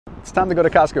It's time to go to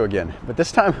Costco again, but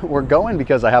this time we're going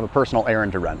because I have a personal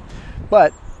errand to run.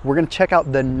 But we're gonna check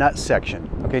out the nut section.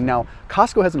 Okay, now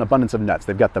Costco has an abundance of nuts.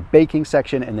 They've got the baking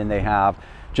section, and then they have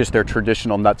just their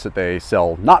traditional nuts that they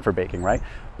sell not for baking, right?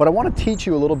 But I want to teach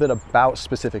you a little bit about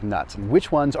specific nuts and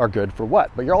which ones are good for what.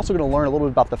 But you're also going to learn a little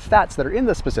bit about the fats that are in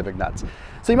the specific nuts.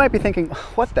 So you might be thinking,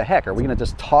 what the heck? Are we going to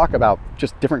just talk about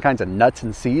just different kinds of nuts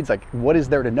and seeds? Like, what is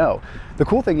there to know? The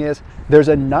cool thing is there's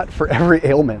a nut for every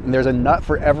ailment, and there's a nut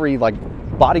for every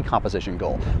body composition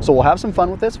goal. So we'll have some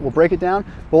fun with this. We'll break it down.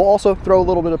 But we'll also throw a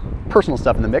little bit of personal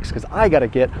stuff in the mix because I got to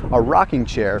get a rocking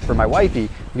chair for my wifey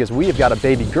because we have got a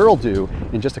baby girl due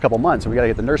in just a couple months, and we got to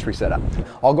get the nursery set up.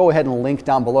 I'll go ahead and link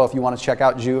down below if you want to check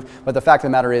out Joovv, but the fact of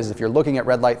the matter is if you're looking at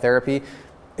red light therapy,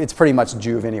 it's pretty much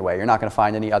Joovv anyway. You're not going to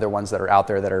find any other ones that are out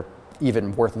there that are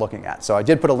even worth looking at. So I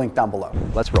did put a link down below.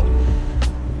 Let's roll.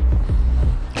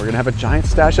 We're going to have a giant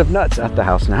stash of nuts at the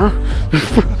house now.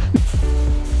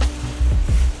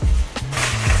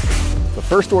 The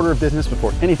first order of business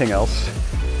before anything else,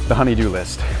 the honey-do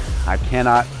list. I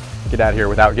cannot get out of here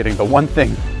without getting the one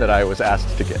thing that I was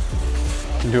asked to get.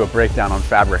 And do a breakdown on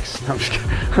fabrics. No, I'm just kidding.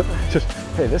 Just,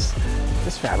 hey, this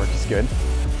fabric is good.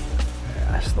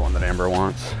 Yeah, that's the one that Amber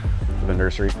wants for the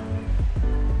nursery.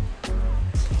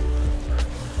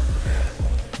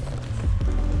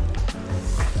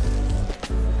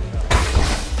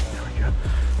 There we go.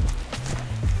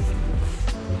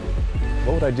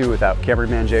 What would I do without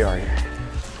cameraman JR here?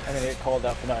 I'm gonna get called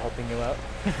out for not helping you out.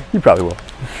 You probably will.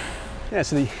 Yeah,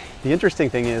 so the interesting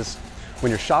thing is when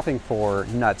you're shopping for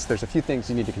nuts, there's a few things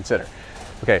you need to consider.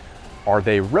 Okay, are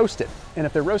they roasted? And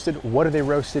if they're roasted, what are they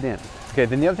roasted in? Okay,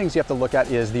 then the other things you have to look at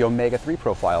is the omega-3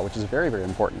 profile, which is very, very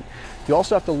important. You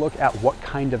also have to look at what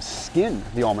kind of skin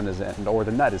the almond is in, or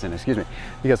the nut is in, excuse me.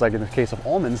 Because like in the case of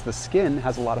almonds, the skin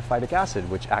has a lot of phytic acid,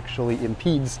 which actually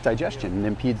impedes digestion and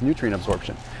impedes nutrient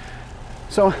absorption.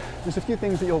 So there's a few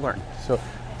things that you'll learn. So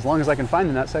as long as I can find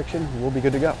the nut section, we'll be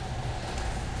good to go.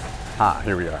 Ah,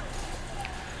 here we are.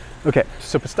 Okay,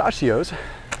 so pistachios,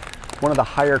 one of the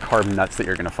higher carb nuts that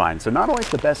you're gonna find. So not only is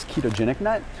the best ketogenic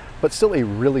nut, but still a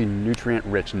really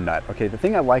nutrient-rich nut. Okay, the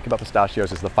thing I like about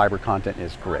pistachios is the fiber content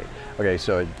is great. Okay,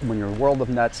 so when you're in a world of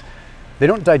nuts, they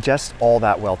don't digest all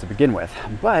that well to begin with,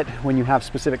 but when you have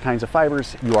specific kinds of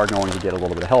fibers, you are going to get a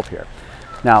little bit of help here.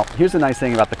 Now, here's the nice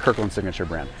thing about the Kirkland Signature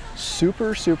brand.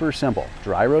 Super, super simple.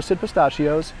 Dry roasted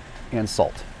pistachios and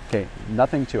salt. Okay,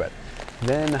 nothing to it.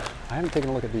 Then, I haven't taken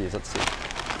a look at these, let's see.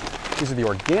 These are the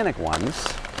organic ones.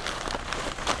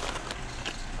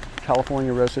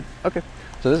 California roasted, okay.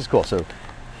 So this is cool. So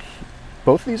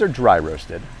both of these are dry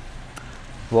roasted.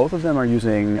 Both of them are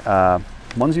using,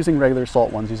 one's using regular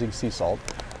salt, one's using sea salt.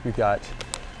 We've got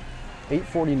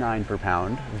 $8.49 per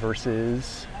pound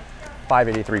versus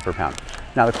 $5.83 per pound.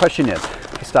 Now the question is,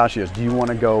 pistachios, do you want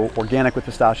to go organic with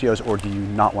pistachios or do you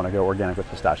not want to go organic with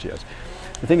pistachios?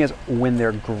 The thing is, when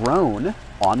they're grown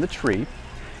on the tree,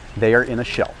 they are in a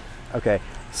shell, okay?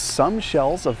 Some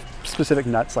shells of specific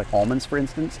nuts, like almonds for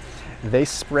instance, they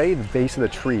spray the base of the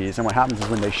trees, and what happens is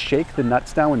when they shake the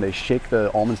nuts down, when they shake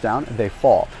the almonds down, they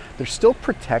fall. They're still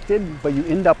protected, but you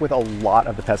end up with a lot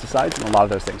of the pesticides and a lot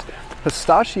of those things.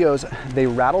 Pistachios, they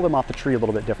rattle them off the tree a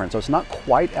little bit different, so it's not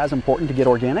quite as important to get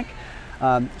organic.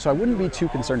 So I wouldn't be too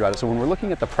concerned about it. So when we're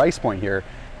looking at the price point here,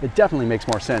 it definitely makes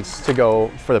more sense to go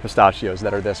for the pistachios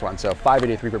that are this one. So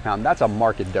 $5.83 per pound, that's a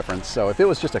market difference. So if it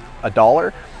was just a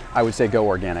dollar, I would say go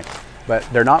organic. But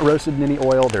they're not roasted in any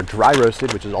oil, they're dry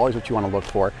roasted, which is always what you want to look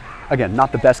for. Again,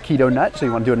 not the best keto nut, so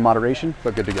you want to do it in moderation,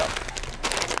 but good to go.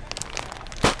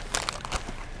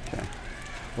 Okay.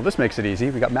 Well, this makes it easy.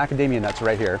 We got macadamia nuts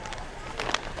right here.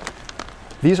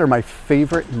 These are my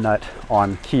favorite nut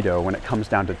on keto when it comes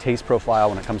down to taste profile,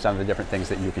 when it comes down to the different things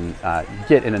that you can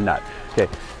get in a nut. Okay,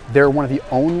 they're one of the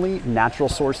only natural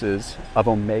sources of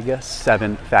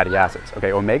omega-7 fatty acids.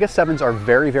 Okay, omega-7s are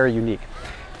very, very unique.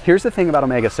 Here's the thing about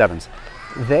omega-7s.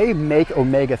 They make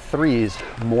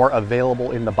omega-3s more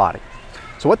available in the body.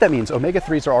 So what that means,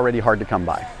 omega-3s are already hard to come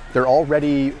by. They're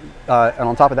already, and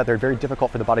on top of that, they're very difficult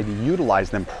for the body to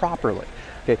utilize them properly.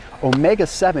 Okay,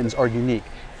 omega-7s are unique.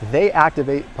 They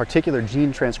activate particular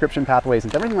gene transcription pathways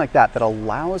and everything like that that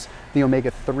allows the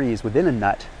omega-3s within a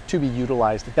nut to be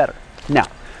utilized better. Now,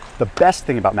 the best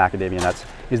thing about macadamia nuts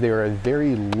is they are a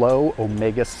very low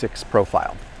omega-6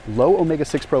 profile. Low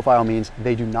omega-6 profile means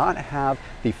they do not have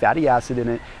the fatty acid in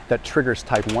it that triggers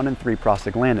type 1 and 3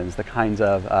 prostaglandins, the kinds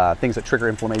of things that trigger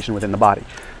inflammation within the body.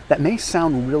 That may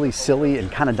sound really silly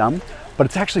and kind of dumb, but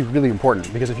it's actually really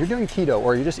important because if you're doing keto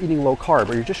or you're just eating low carb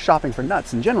or you're just shopping for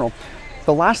nuts in general,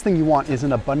 the last thing you want is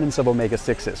an abundance of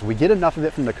omega-6s. We get enough of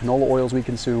it from the canola oils we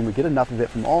consume, we get enough of it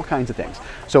from all kinds of things.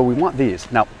 So we want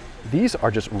these. Now, These are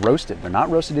just roasted. They're not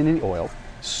roasted in any oil.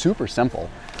 Super simple.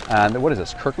 And what is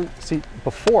this, Kirkland? See,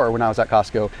 before when I was at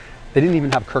Costco, they didn't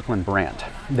even have Kirkland brand.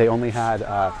 They only had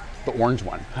the orange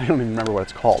one. I don't even remember what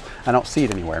it's called. I don't see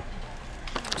it anywhere.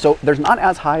 So there's not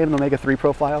as high an omega-3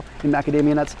 profile in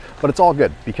macadamia nuts, but it's all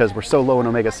good because we're so low in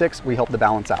omega-6, we help to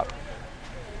balance out.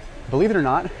 Believe it or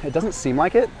not, it doesn't seem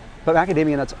like it, but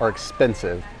macadamia nuts are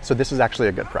expensive, so this is actually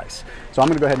a good price. So I'm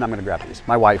gonna go ahead and I'm gonna grab these.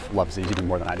 My wife loves these even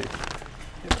more than I do.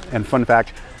 And fun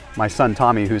fact, my son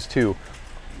Tommy, who's 2,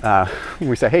 when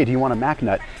we say, hey, do you want a mac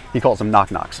nut? He calls them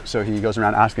knock-knocks. So he goes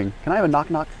around asking, can I have a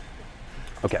knock-knock?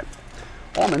 Okay,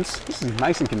 almonds, this is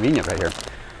nice and convenient right here.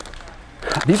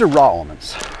 These are raw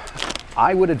almonds.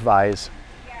 I would advise,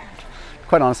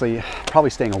 quite honestly, probably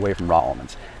staying away from raw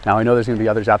almonds. Now I know there's gonna be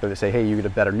others out there that say, hey, you get a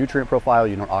better nutrient profile,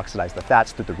 you don't oxidize the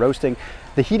fats through the roasting.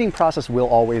 The heating process will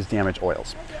always damage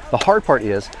oils. The hard part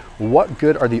is, what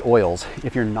good are the oils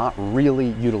if you're not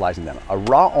really utilizing them? A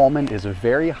raw almond is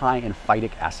very high in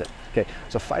phytic acid. Okay,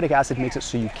 so phytic acid makes it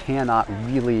so you cannot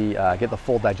really get the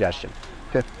full digestion.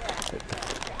 Okay.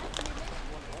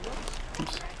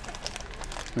 Oops.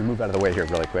 Let me move out of the way here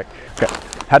really quick. Okay,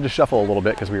 had to shuffle a little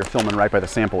bit because we were filming right by the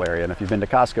sample area, and if you've been to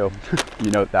Costco,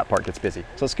 you know that part gets busy.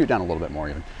 So let's scoot down a little bit more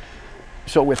even.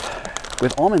 So with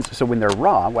almonds, so when they're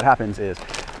raw, what happens is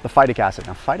the phytic acid.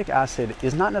 Now phytic acid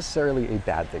is not necessarily a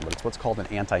bad thing, but it's what's called an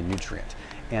anti-nutrient.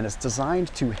 And it's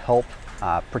designed to help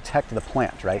protect the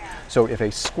plant, right? So if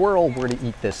a squirrel were to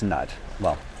eat this nut,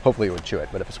 well, hopefully it would chew it,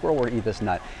 but if a squirrel were to eat this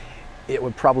nut, it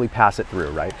would probably pass it through,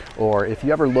 right? Or if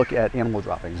you ever look at animal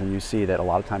droppings and you see that a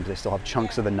lot of times they still have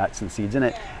chunks of the nuts and seeds in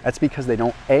it, that's because they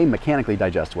don't, A, mechanically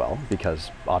digest well, because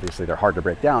obviously they're hard to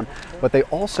break down, but they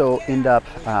also end up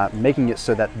making it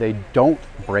so that they don't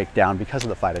break down because of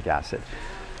the phytic acid.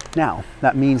 Now,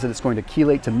 that means that it's going to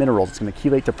chelate to minerals, it's going to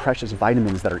chelate to precious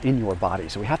vitamins that are in your body,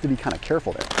 so we have to be kind of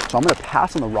careful there. So I'm going to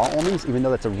pass on the raw almonds, even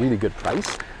though that's a really good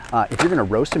price. If you're gonna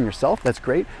roast them yourself, that's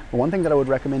great. But one thing that I would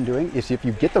recommend doing is if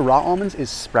you get the raw almonds is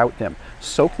sprout them.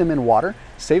 Soak them in water,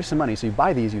 save some money. So you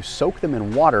buy these, you soak them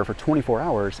in water for 24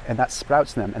 hours and that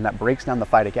sprouts them and that breaks down the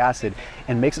phytic acid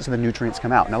and makes it so the nutrients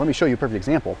come out. Now let me show you a perfect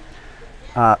example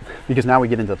because now we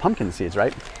get into the pumpkin seeds,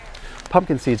 right?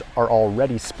 Pumpkin seeds are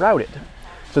already sprouted.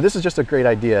 So this is just a great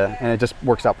idea and it just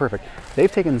works out perfect.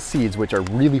 They've taken seeds which are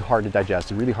really hard to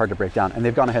digest and really hard to break down and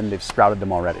they've gone ahead and they've sprouted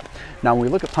them already. Now when we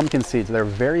look at pumpkin seeds, they're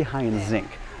very high in zinc.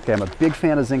 Okay, I'm a big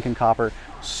fan of zinc and copper,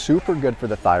 super good for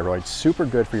the thyroid, super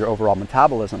good for your overall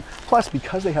metabolism. Plus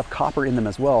because they have copper in them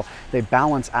as well, they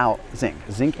balance out zinc.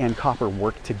 Zinc and copper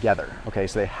work together, okay?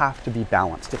 So they have to be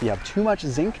balanced. If you have too much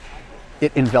zinc,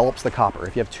 it envelops the copper.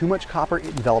 If you have too much copper, it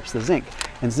envelops the zinc.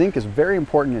 And zinc is very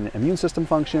important in immune system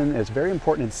function. It's very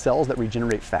important in cells that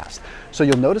regenerate fast. So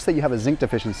you'll notice that you have a zinc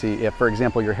deficiency if, for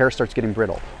example, your hair starts getting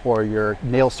brittle or your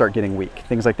nails start getting weak,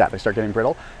 things like that. They start getting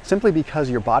brittle simply because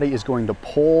your body is going to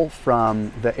pull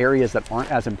from the areas that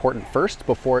aren't as important first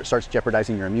before it starts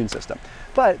jeopardizing your immune system.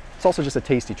 But it's also just a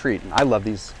tasty treat. And I love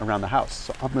these around the house.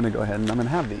 So I'm gonna go ahead and I'm gonna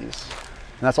have these.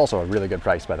 And that's also a really good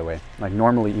price, by the way. Like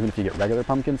normally, even if you get regular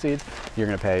pumpkin seeds, you're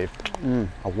gonna pay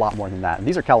a lot more than that. And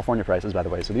these are California prices, by the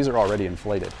way, so these are already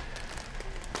inflated.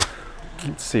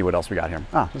 Let's see what else we got here.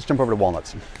 Let's jump over to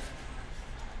walnuts.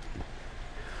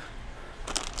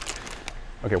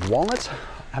 Okay, walnuts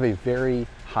have a very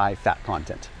high fat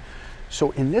content.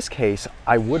 So in this case,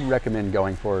 I would recommend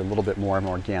going for a little bit more of an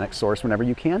organic source whenever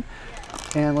you can.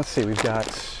 And let's see, we've got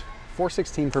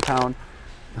 $4.16 per pound.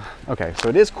 Okay, so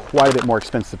it is quite a bit more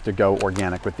expensive to go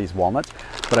organic with these walnuts,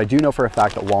 but I do know for a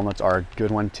fact that walnuts are a good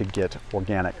one to get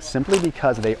organic simply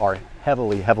because they are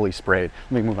heavily sprayed.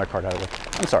 Let me move my cart out of the way.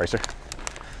 I'm sorry, sir.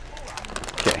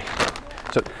 Okay,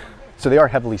 so they are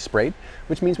heavily sprayed,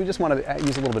 which means we just want to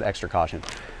use a little bit extra caution.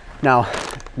 Now,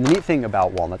 the neat thing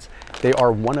about walnuts, they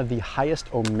are one of the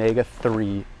highest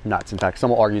omega-3 nuts. In fact,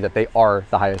 some will argue that they are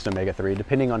the highest omega-3,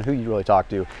 depending on who you really talk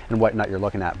to and what nut you're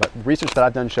looking at. But research that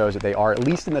I've done shows that they are at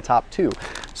least in the top 2.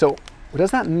 So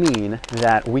does that mean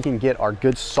that we can get our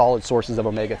good solid sources of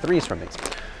omega-3s from these?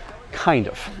 Kind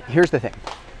of. Here's the thing.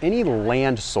 Any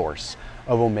land source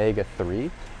of omega-3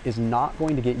 is not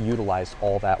going to get utilized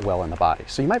all that well in the body.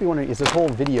 So you might be wondering, is this whole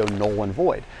video null and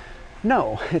void?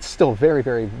 No, it's still very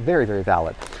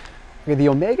valid. Okay, the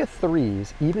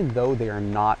omega-3s, even though they are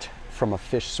not from a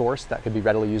fish source that could be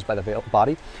readily used by the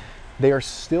body, they are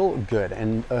still good.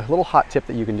 And a little hot tip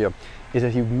that you can do, is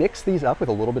if you mix these up with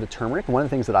a little bit of turmeric. One of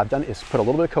the things that I've done is put a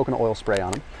little bit of coconut oil spray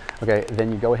on them. Okay,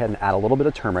 then you go ahead and add a little bit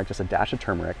of turmeric, just a dash of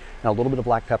turmeric, and a little bit of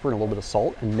black pepper and a little bit of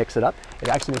salt, and mix it up. It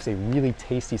actually makes a really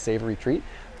tasty, savory treat.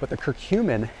 But the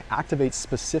curcumin activates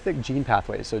specific gene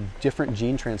pathways, so different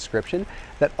gene transcription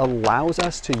that allows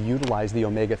us to utilize the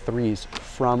omega-3s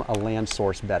from a land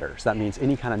source better. So that means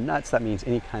any kind of nuts, that means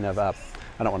any kind of,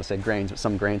 I don't want to say grains, but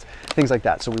some grains, things like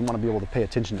that. So we want to be able to pay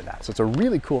attention to that. So it's a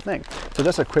really cool thing. So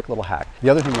just a quick little hack. The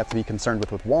other thing you have to be concerned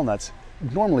with walnuts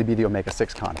normally be the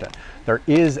omega-6 content. There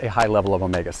is a high level of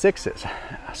omega-6s.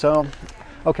 So,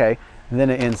 okay. Then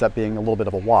it ends up being a little bit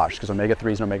of a wash because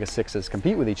omega-3s and omega-6s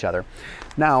compete with each other.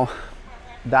 Now,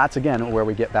 that's again where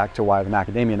we get back to why the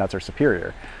macadamia nuts are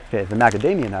superior. Okay, the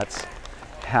macadamia nuts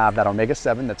have that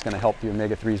omega-7 that's going to help the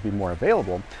omega-3s be more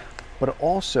available, but it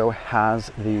also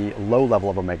has the low level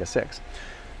of omega-6.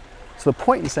 So the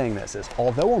point in saying this is,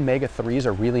 although omega-3s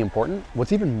are really important,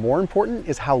 what's even more important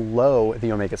is how low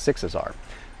the omega-6s are.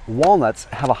 Walnuts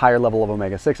have a higher level of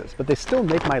omega-6s, but they still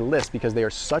make my list because they are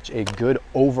such a good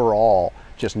overall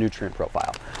just nutrient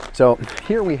profile. So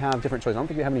here we have different choices. I don't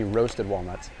think we have any roasted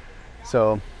walnuts.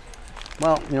 So,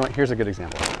 well, you know what, here's a good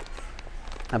example.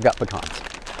 I've got pecans.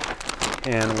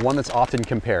 And one that's often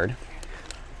compared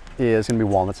is gonna be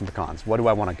walnuts and pecans. What do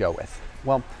I wanna go with?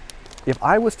 Well, if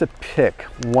I was to pick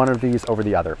one of these over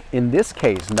the other, in this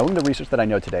case, knowing the research that I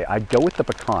know today, I'd go with the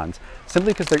pecans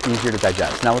simply because they're easier to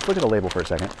digest. Now let's look at the label for a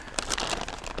second.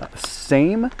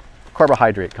 Same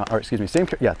carbohydrate,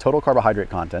 total carbohydrate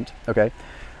content, okay?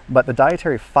 But the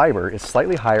dietary fiber is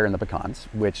slightly higher in the pecans,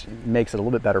 which makes it a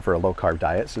little bit better for a low carb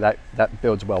diet, so that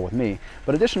bodes well with me.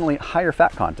 But additionally, higher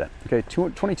fat content, okay?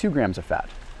 22 grams of fat,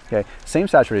 okay? Same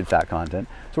saturated fat content.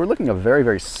 So we're looking at a very,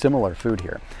 very similar food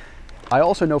here. I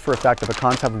also know for a fact that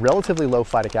pecans have relatively low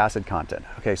phytic acid content.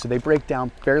 Okay, so they break down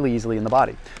fairly easily in the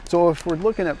body. So if we're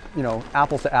looking at, you know,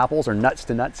 apples to apples or nuts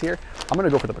to nuts here, I'm gonna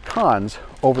go for the pecans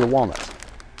over the walnuts.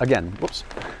 Again, whoops.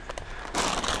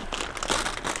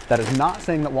 That is not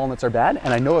saying that walnuts are bad,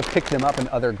 and I know I've picked them up in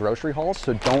other grocery hauls,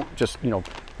 so don't just, you know,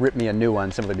 rip me a new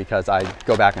one simply because I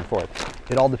go back and forth.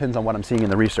 It all depends on what I'm seeing in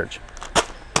the research.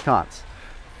 Pecans.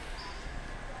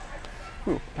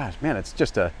 Ooh, gosh, man, it's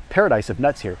just a paradise of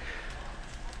nuts here.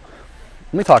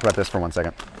 Let me talk about this for 1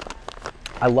 second.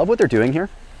 I love what they're doing here,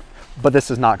 but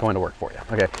this is not going to work for you.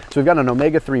 Okay, so we've got an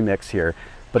omega-3 mix here,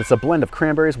 but it's a blend of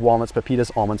cranberries, walnuts, pepitas,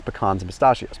 almonds, pecans, and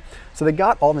pistachios. So they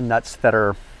got all the nuts that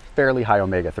are fairly high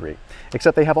omega-3,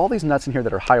 except they have all these nuts in here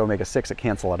that are high omega-6 that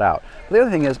cancel it out. But the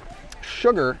other thing is,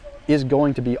 sugar is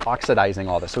going to be oxidizing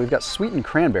all this. So we've got sweetened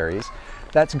cranberries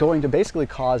that's going to basically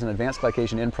cause an advanced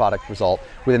glycation end product result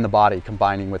within the body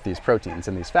combining with these proteins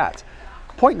and these fats.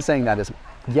 The point in saying that is,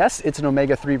 yes, it's an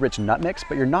omega-3 rich nut mix,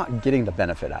 but you're not getting the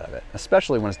benefit out of it,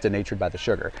 especially when it's denatured by the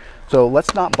sugar. So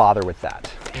let's not bother with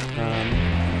that.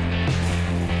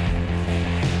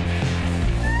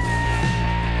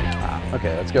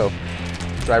 Okay, let's go.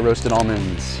 Dry roasted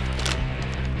almonds.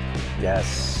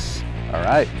 Yes. All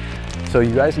right. So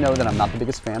you guys know that I'm not the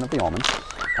biggest fan of the almonds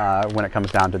when it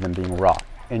comes down to them being raw.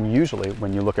 And usually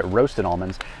when you look at roasted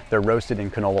almonds, they're roasted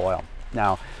in canola oil.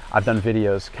 Now, I've done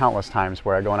videos countless times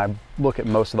where I go and I look at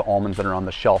most of the almonds that are on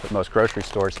the shelf at most grocery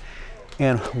stores,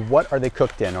 and what are they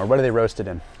cooked in, or what are they roasted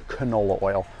in? Canola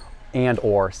oil and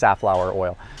or safflower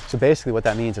oil. So basically what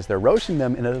that means is they're roasting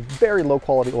them in a very low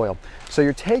quality oil. So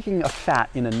you're taking a fat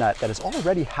in a nut that is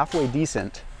already halfway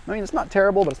decent. I mean, it's not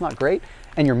terrible, but it's not great,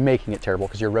 and you're making it terrible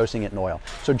because you're roasting it in oil.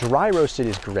 So dry roasted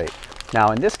is great.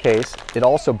 Now in this case, it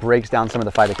also breaks down some of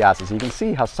the phytic acids. You can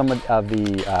see how some of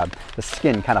the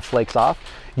skin kind of flakes off.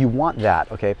 You want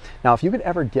that, okay? Now if you could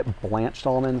ever get blanched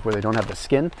almonds where they don't have the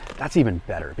skin, that's even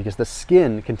better because the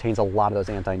skin contains a lot of those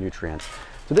anti-nutrients.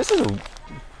 So this is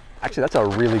actually that's a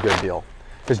really good deal.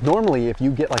 Because normally if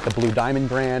you get like the Blue Diamond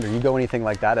brand or you go anything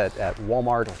like that at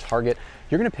Walmart or Target,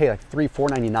 you're gonna pay like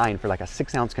 $4.99 for like a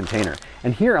 6-ounce container.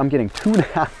 And here I'm getting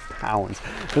 2.5 pounds.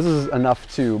 This is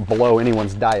enough to blow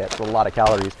anyone's diet with a lot of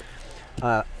calories.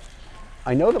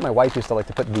 I know that my wife used to like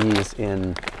to put these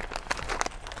in,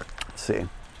 let's see.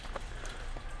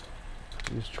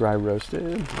 These dry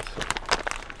roasted.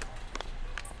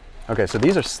 Okay, so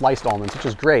these are sliced almonds, which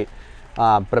is great,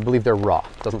 but I believe they're raw.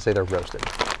 It doesn't say they're roasted.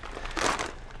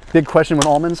 Big question with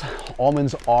almonds.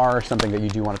 Almonds are something that you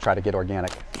do want to try to get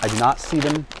organic. I do not see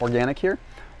them organic here.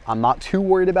 I'm not too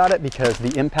worried about it because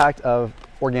the impact of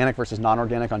organic versus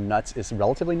non-organic on nuts is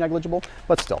relatively negligible,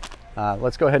 but still,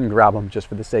 let's go ahead and grab them just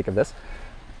for the sake of this.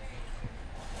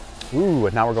 Ooh,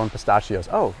 and now we're going pistachios.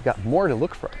 Oh, we've got more to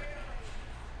look for.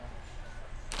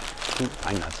 Ooh,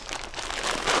 pine nuts.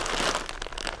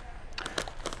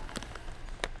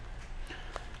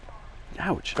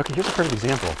 Ouch. Okay, here's a perfect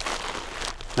example.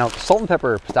 Now, salt and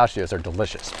pepper pistachios are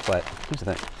delicious, but here's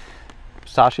the thing.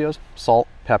 Pistachios, salt,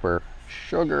 pepper,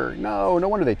 sugar. No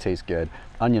wonder they taste good.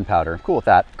 Onion powder, cool with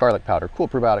that. Garlic powder, cool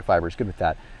probiotic fibers, good with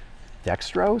that.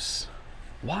 Dextrose?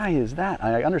 Why is that?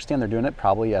 I understand they're doing it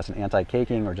probably as an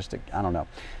anti-caking or just, I don't know.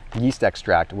 Yeast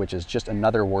extract, which is just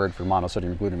another word for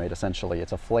monosodium glutamate, essentially.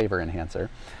 It's a flavor enhancer.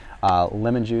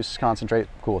 Lemon juice concentrate,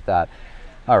 cool with that.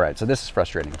 All right, so this is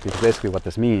frustrating because basically what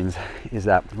this means is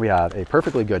that we have a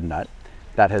perfectly good nut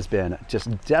that has been just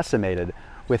decimated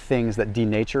with things that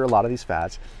denature a lot of these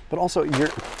fats, but also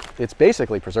it's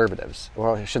basically preservatives,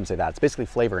 or I shouldn't say that, it's basically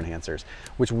flavor enhancers,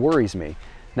 which worries me.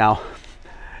 Now,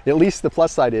 at least the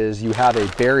plus side is you have a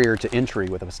barrier to entry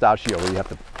with a pistachio where you have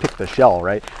to pick the shell,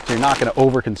 right? So you're not gonna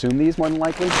over-consume these more than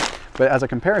likely. But as a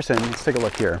comparison, let's take a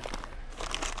look here.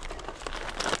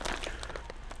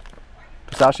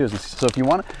 Pistachios, so if you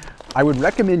want, I would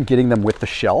recommend getting them with the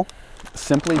shell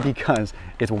simply because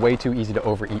it's way too easy to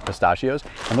overeat pistachios.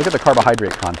 And look at the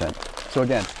carbohydrate content. So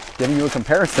again, giving you a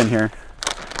comparison here,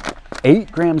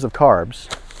 8 grams of carbs,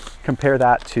 compare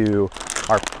that to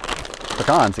our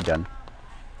pecans again.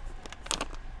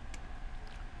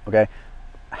 Okay,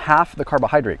 half the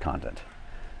carbohydrate content.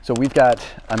 So we've got,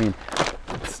 I mean,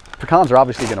 pecans are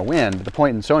obviously gonna win, but the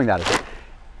point in showing that is that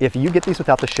if you get these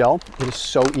without the shell, it is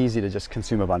so easy to just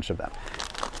consume a bunch of them.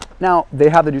 Now, they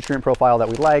have the nutrient profile that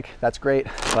we like, that's great,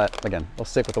 but again, we'll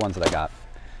stick with the ones that I got.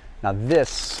 Now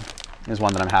this is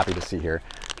one that I'm happy to see here.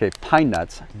 Okay, pine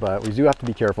nuts, but we do have to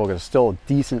be careful because it's still a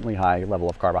decently high level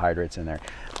of carbohydrates in there.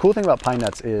 The cool thing about pine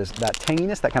nuts is that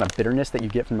tanginess, that kind of bitterness that you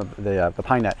get from the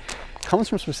pine nut comes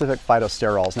from specific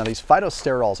phytosterols. Now these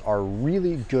phytosterols are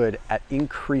really good at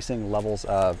increasing levels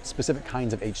of specific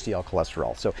kinds of HDL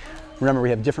cholesterol. So remember,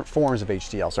 we have different forms of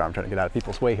HDL. Sorry, I'm trying to get out of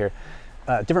people's way here.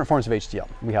 Different forms of HDL.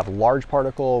 We have large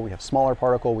particle, we have smaller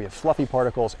particle, we have fluffy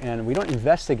particles, and we don't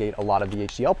investigate a lot of the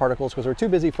HDL particles because we're too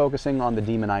busy focusing on the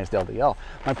demonized LDL.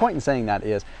 My point in saying that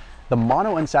is the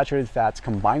monounsaturated fats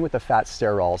combined with the fat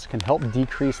sterols can help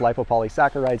decrease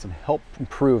lipopolysaccharides and help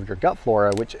improve your gut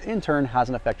flora, which in turn has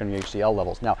an effect on your HDL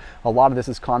levels. Now, a lot of this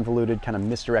is convoluted, kind of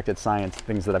misdirected science,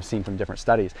 things that I've seen from different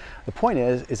studies. The point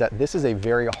is that this is a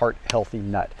very heart-healthy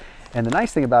nut. And the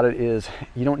nice thing about it is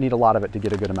you don't need a lot of it to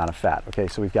get a good amount of fat. Okay,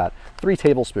 so we've got 3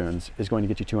 tablespoons is going to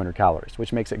get you 200 calories,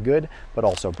 which makes it good, but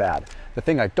also bad. The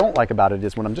thing I don't like about it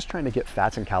is when I'm just trying to get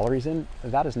fats and calories in,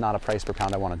 that is not a price per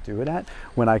pound I want to do it at,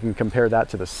 when I can compare that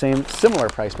to the similar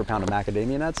price per pound of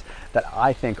macadamia nuts that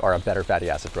I think are a better fatty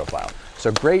acid profile. So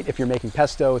great if you're making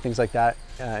pesto, things like that.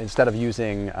 Instead of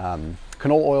using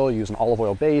canola oil, use an olive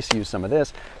oil base, use some of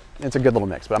this. It's a good little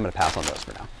mix, but I'm going to pass on those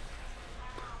for now.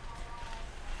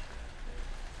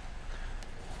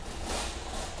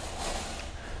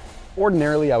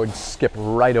 Ordinarily, I would skip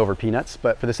right over peanuts,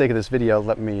 but for the sake of this video,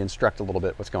 let me instruct a little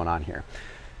bit what's going on here.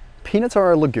 Peanuts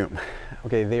are a legume.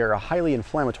 Okay, they are a highly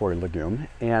inflammatory legume,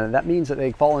 and that means that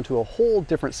they fall into a whole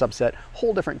different subset,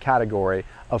 whole different category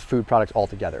of food products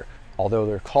altogether. Although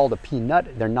they're called a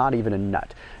peanut, they're not even a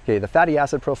nut. Okay, the fatty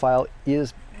acid profile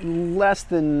is less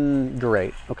than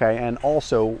great, okay, and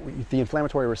also the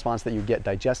inflammatory response that you get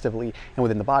digestively and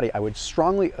within the body, I would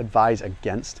strongly advise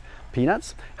against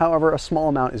peanuts. However, a small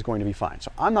amount is going to be fine.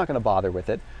 So I'm not going to bother with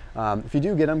it. If you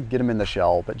do get them in the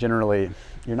shell, but generally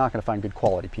you're not going to find good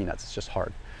quality peanuts. It's just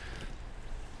hard.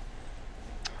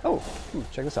 Oh,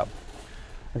 check this out.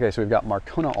 Okay, so we've got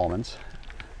Marcona almonds.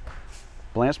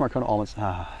 Blanched Marcona almonds.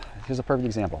 Here's a perfect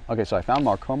example. Okay, so I found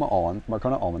Marcona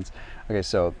almonds. Okay,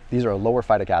 so these are a lower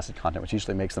phytic acid content, which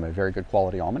usually makes them a very good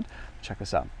quality almond. Check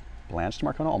this out. Blanched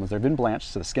Marcona almonds. They've been blanched,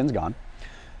 so the skin's gone.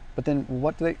 But then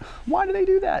why do they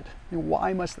do that?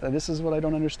 This is what I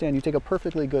don't understand. You take a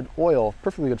perfectly good oil,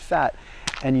 perfectly good fat,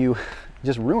 and you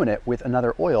just ruin it with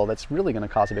another oil that's really going to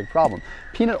cause a big problem.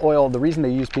 Peanut oil, the reason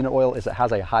they use peanut oil is it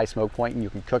has a high smoke point and you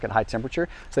can cook at high temperature.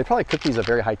 So they probably cooked these at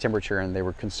very high temperature and they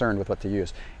were concerned with what to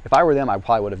use. If I were them, I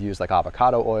probably would have used like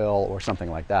avocado oil or something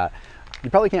like that. You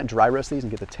probably can't dry roast these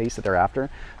and get the taste that they're after.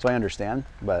 So I understand,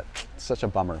 but it's such a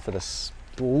bummer. For this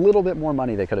little bit more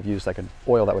money, they could have used like an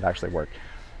oil that would actually work.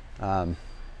 We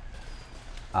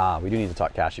do need to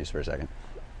talk cashews for a second.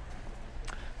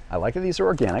 I like that these are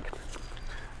organic.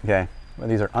 Okay, well,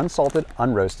 these are unsalted,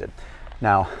 unroasted.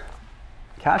 Now,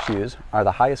 cashews are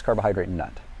the highest carbohydrate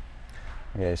nut.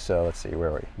 Okay, so let's see, where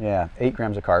are we? Yeah, 8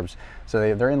 grams of carbs.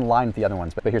 So they're in line with the other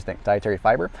ones, but here's the thing, dietary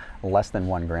fiber, less than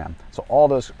 1 gram. So all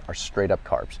those are straight up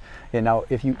carbs. Okay, now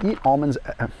if you eat almonds,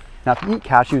 now if you eat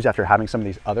cashews after having some of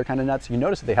these other kind of nuts, you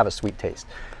notice that they have a sweet taste.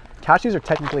 Cashews are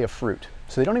technically a fruit,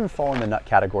 so they don't even fall in the nut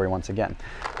category once again.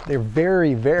 They're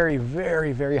very, very,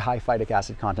 very, very high phytic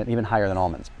acid content, even higher than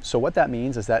almonds. So what that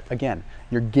means is that, again,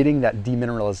 you're getting that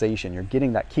demineralization, you're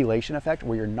getting that chelation effect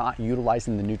where you're not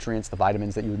utilizing the nutrients, the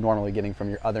vitamins that you're normally getting from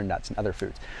your other nuts and other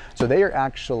foods. So they are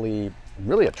actually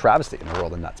really a travesty in the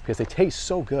world of nuts because they taste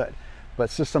so good, but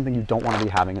it's just something you don't want to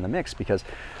be having in the mix because,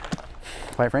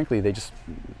 quite frankly,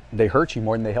 they hurt you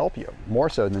more than they help you, more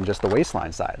so than just the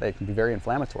waistline side. They can be very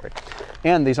inflammatory.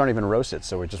 And these aren't even roasted,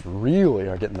 so we just really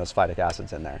are getting those phytic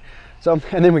acids in there. So,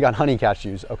 and then we got honey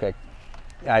cashews. Okay,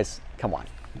 guys, come on.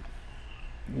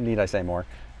 Need I say more?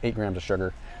 8 grams of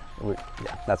sugar. Yeah,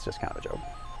 that's just kind of a joke.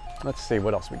 Let's see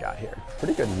what else we got here.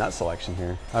 Pretty good nut selection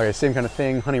here. Okay, same kind of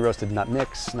thing. Honey roasted nut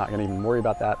mix. Not gonna even worry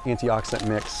about that. Antioxidant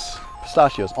mix.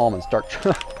 Pistachios, almonds, dark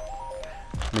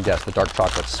let me guess, the dark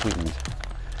chocolate's sweetened.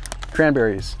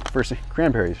 Cranberries,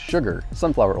 cranberries, sugar,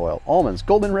 sunflower oil, almonds,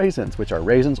 golden raisins, which are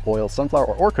raisins, oil, sunflower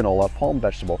or canola, palm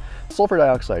vegetable, sulfur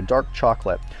dioxide, dark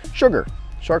chocolate, sugar.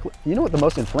 Chocolate. You know what the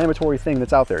most inflammatory thing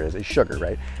that's out there is sugar,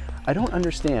 right? I don't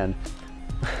understand.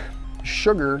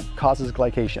 Sugar causes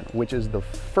glycation, which is the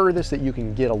furthest that you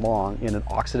can get along in an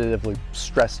oxidatively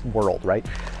stressed world, right?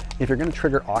 If you're going to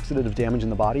trigger oxidative damage in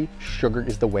the body, sugar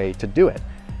is the way to do it.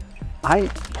 I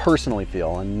personally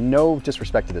feel, and no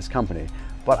disrespect to this company,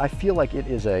 but I feel like it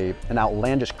is an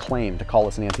outlandish claim to call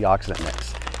this an antioxidant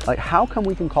mix. Like, how come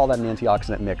we can call that an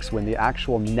antioxidant mix when the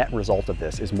actual net result of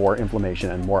this is more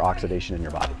inflammation and more oxidation in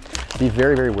your body? Be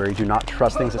very, very wary. Do not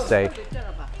trust things that say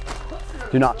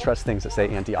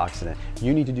antioxidant.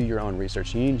 You need to do your own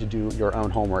research. You need to do your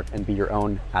own homework and be your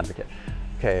own advocate.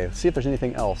 Okay, let's see if there's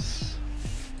anything else.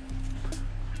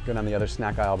 Go down the other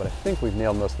snack aisle, but I think we've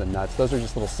nailed most of the nuts. Those are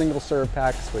just little single serve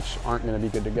packs, which aren't gonna be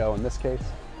good to go in this case.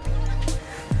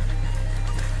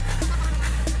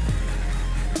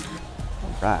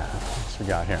 All right, what's we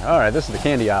got here? All right, this is the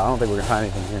candy aisle. I don't think we're gonna find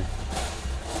anything here.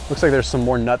 Looks like there's some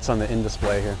more nuts on the in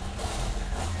display here.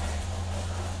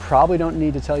 Probably don't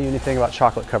need to tell you anything about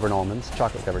chocolate covered almonds,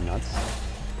 chocolate covered nuts.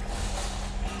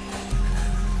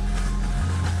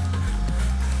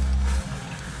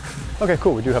 Okay,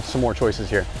 cool, we do have some more choices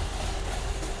here.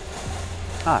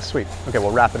 Ah, sweet. Okay,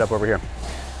 we'll wrap it up over here.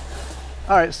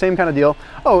 All right, same kind of deal.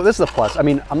 Oh, this is a plus. I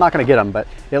mean, I'm not gonna get them, but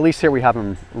at least here we have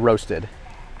them roasted.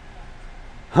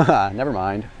 Never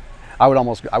mind. I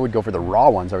would go for the raw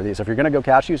ones over these. So if you're gonna go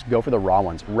cashews, go for the raw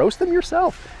ones. Roast them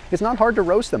yourself. It's not hard to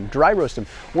roast them, dry roast them,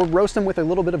 or roast them with a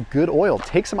little bit of good oil.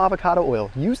 Take some avocado oil,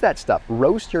 use that stuff,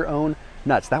 roast your own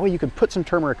nuts. That way you can put some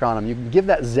turmeric on them. You can give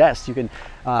that zest. You can,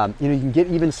 you can get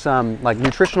even some like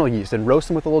nutritional yeast and roast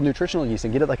them with a little nutritional yeast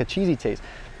and get it like a cheesy taste.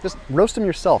 Just roast them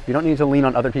yourself. You don't need to lean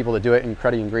on other people to do it and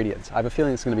cruddy ingredients. I have a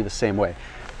feeling it's gonna be the same way.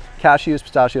 Cashews,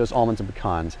 pistachios, almonds, and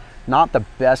pecans. Not the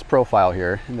best profile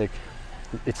here.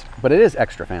 But it is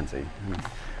extra fancy.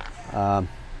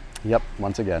 Yep,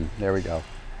 once again, there we go.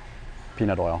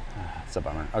 Peanut oil, it's a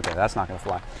bummer. Okay, that's not gonna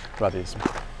fly. What about these?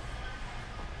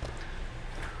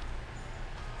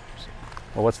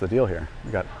 Well, what's the deal here?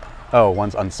 We got, oh,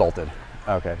 one's unsalted.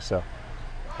 Okay, so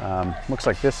looks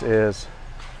like this is,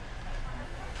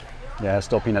 yeah,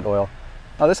 still peanut oil.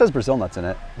 Oh, this has Brazil nuts in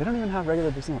it. They don't even have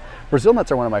regular Brazil nuts. Brazil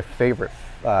nuts are one of my favorite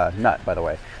nut, by the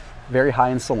way. Very high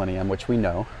in selenium, which we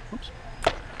know. Oops.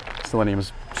 Selenium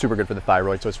is super good for the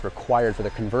thyroid, so it's required for the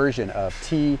conversion of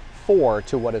T4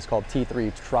 to what is called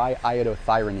T3,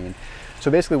 triiodothyronine.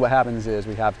 So basically what happens is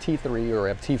we have T3, or we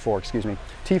have T4, excuse me,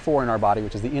 T4 in our body,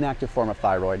 which is the inactive form of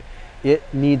thyroid. It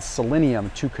needs selenium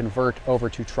to convert over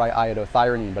to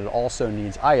triiodothyronine, but it also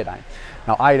needs iodine.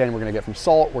 Now iodine we're gonna get from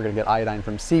salt, we're gonna get iodine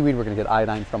from seaweed, we're gonna get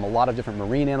iodine from a lot of different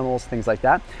marine animals, things like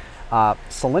that.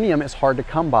 Selenium is hard to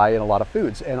come by in a lot of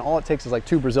foods, and all it takes is like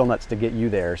 2 Brazil nuts to get you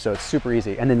there, so it's super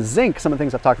easy. And then zinc, some of the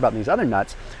things I've talked about in these other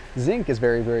nuts, zinc is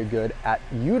very, very good at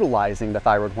utilizing the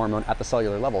thyroid hormone at the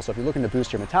cellular level. So if you're looking to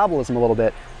boost your metabolism a little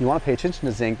bit, you want to pay attention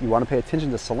to zinc, you want to pay attention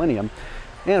to selenium,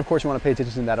 and of course you want to pay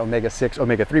attention to that omega-6,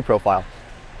 omega-3 profile.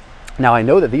 Now I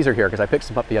know that these are here because I picked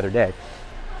some up the other day.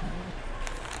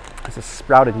 This is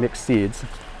sprouted mixed seeds.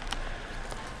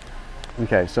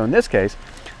 Okay, so in this case,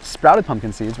 sprouted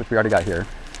pumpkin seeds, which we already got here,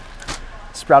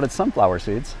 sprouted sunflower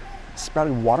seeds,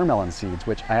 sprouted watermelon seeds,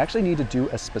 which I actually need to do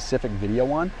a specific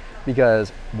video on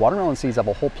because watermelon seeds have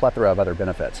a whole plethora of other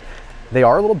benefits. They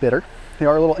are a little bitter, they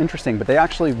are a little interesting, but they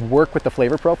actually work with the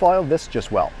flavor profile of this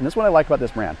just well. And this is what I like about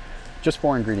this brand, just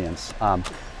 4 ingredients.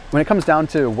 When it comes down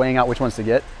to weighing out which ones to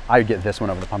get, I would get this one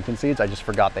over the pumpkin seeds. I just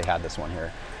forgot they had this one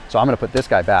here. So I'm gonna put this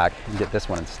guy back and get this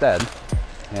one instead,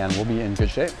 and we'll be in good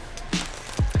shape.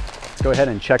 Go ahead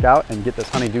and check out and get this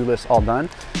honey-do list all done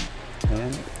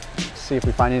and see if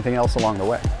we find anything else along the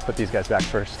way. Put these guys back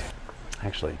first.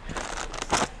 Actually,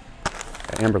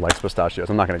 Amber likes pistachios.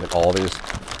 I'm not gonna get all these.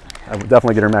 I will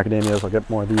definitely get her macadamias. I'll get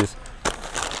more of these.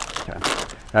 Okay,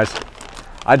 guys,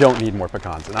 I don't need more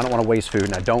pecans, and I don't want to waste food,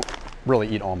 and I don't really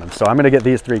eat almonds. So I'm gonna get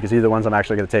these 3 because these are the ones I'm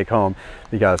actually gonna take home,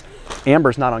 because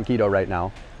Amber's not on keto right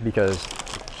now because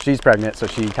she's pregnant, so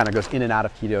she kind of goes in and out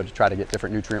of keto to try to get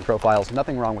different nutrient profiles.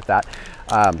 Nothing wrong with that.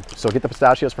 So get the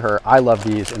pistachios for her. I love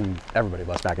these, and everybody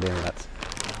loves macadamia nuts.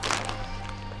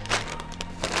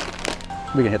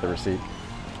 We can hit the receipt.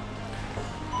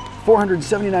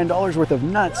 $479 worth of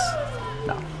nuts.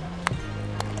 No.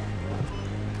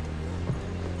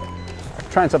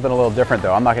 Trying something a little different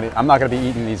though. I'm not gonna be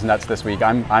eating these nuts this week.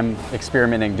 I'm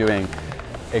experimenting doing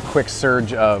a quick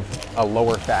surge of a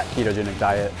lower fat ketogenic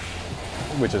diet,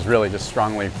 which is really just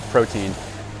strongly protein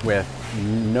with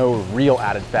no real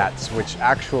added fats, which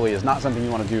actually is not something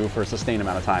you want to do for a sustained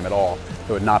amount of time at all.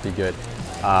 It would not be good.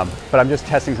 But I'm just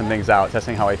testing some things out,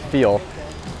 testing how I feel,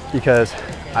 because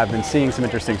I've been seeing some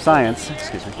interesting science.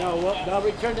 Excuse me. No, well, I'll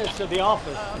return this to the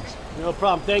office. No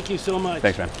problem. Thank you so much.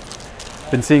 Thanks, man.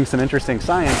 Been seeing some interesting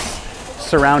science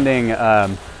surrounding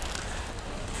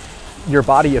your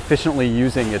body efficiently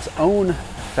using its own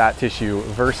fat tissue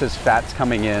versus fats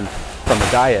coming in from the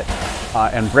diet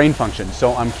and brain function.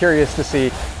 So I'm curious to see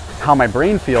how my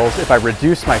brain feels if I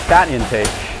reduce my fat intake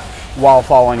while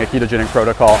following a ketogenic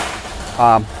protocol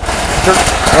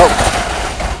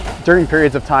during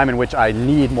periods of time in which I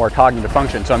need more cognitive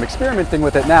function. So I'm experimenting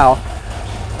with it now,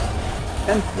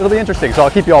 and it'll be interesting. So I'll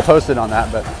keep you all posted on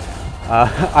that. But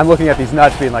I'm looking at these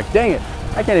nuts being like, dang it,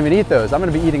 I can't even eat those. I'm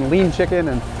gonna be eating lean chicken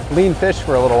and lean fish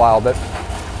for a little while, but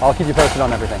I'll keep you posted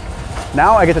on everything.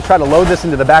 Now I get to try to load this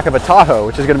into the back of a Tahoe,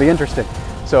 which is gonna be interesting.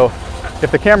 So if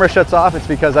the camera shuts off, it's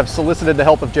because I've solicited the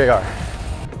help of JR.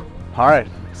 All right,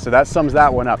 so that sums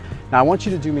that one up. Now I want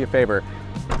you to do me a favor.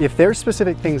 If there's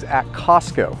specific things at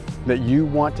Costco that you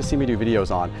want to see me do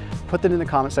videos on, put them in the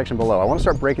comment section below. I want to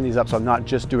start breaking these up so I'm not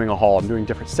just doing a haul. I'm doing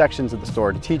different sections of the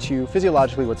store to teach you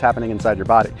physiologically what's happening inside your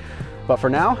body. But for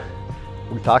now,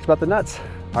 we talked about the nuts.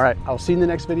 All right, I'll see you in the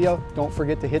next video. Don't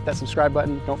forget to hit that subscribe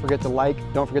button. Don't forget to like.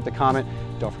 Don't forget to comment.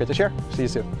 Don't forget to share. See you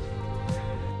soon.